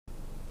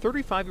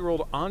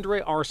35-year-old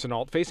Andre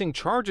Arsenault facing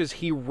charges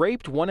he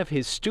raped one of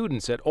his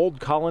students at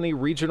Old Colony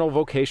Regional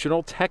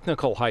Vocational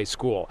Technical High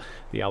School.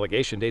 The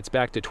allegation dates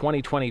back to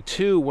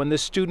 2022 when the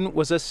student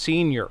was a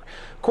senior.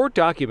 Court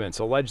documents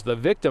allege the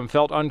victim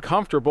felt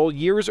uncomfortable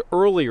years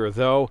earlier,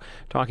 though.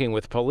 Talking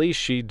with police,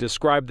 she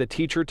described the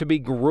teacher to be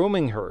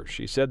grooming her.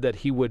 She said that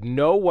he would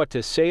know what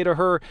to say to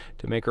her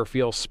to make her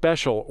feel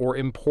special or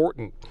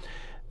important.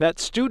 That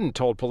student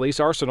told police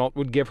Arsenault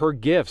would give her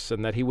gifts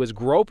and that he was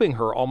groping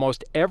her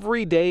almost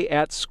every day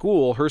at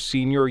school her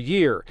senior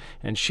year,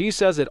 and she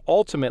says it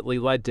ultimately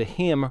led to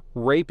him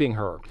raping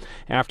her.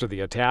 After the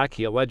attack,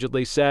 he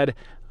allegedly said,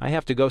 "I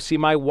have to go see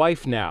my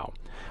wife now."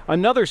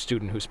 Another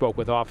student who spoke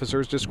with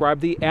officers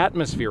described the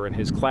atmosphere in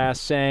his class,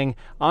 saying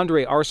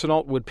Andre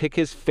Arsenault would pick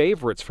his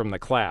favorites from the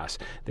class.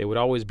 They would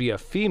always be a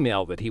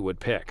female that he would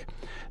pick.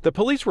 The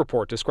police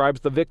report describes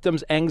the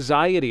victim's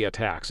anxiety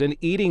attacks and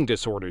eating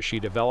disorders she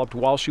developed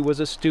while she was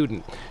a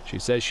student. She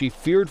says she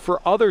feared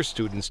for other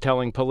students,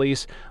 telling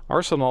police,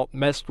 "Arsenault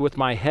messed with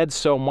my head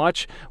so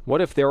much. What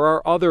if there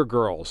are other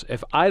girls?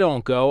 If I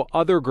don't go,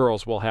 other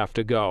girls will have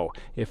to go.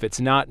 If it's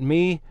not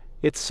me,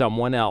 it's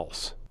someone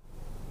else."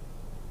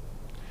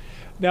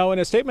 Now, in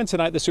a statement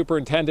tonight, the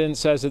superintendent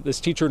says that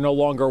this teacher no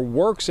longer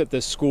works at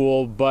this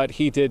school, but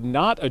he did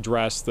not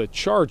address the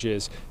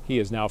charges he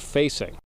is now facing.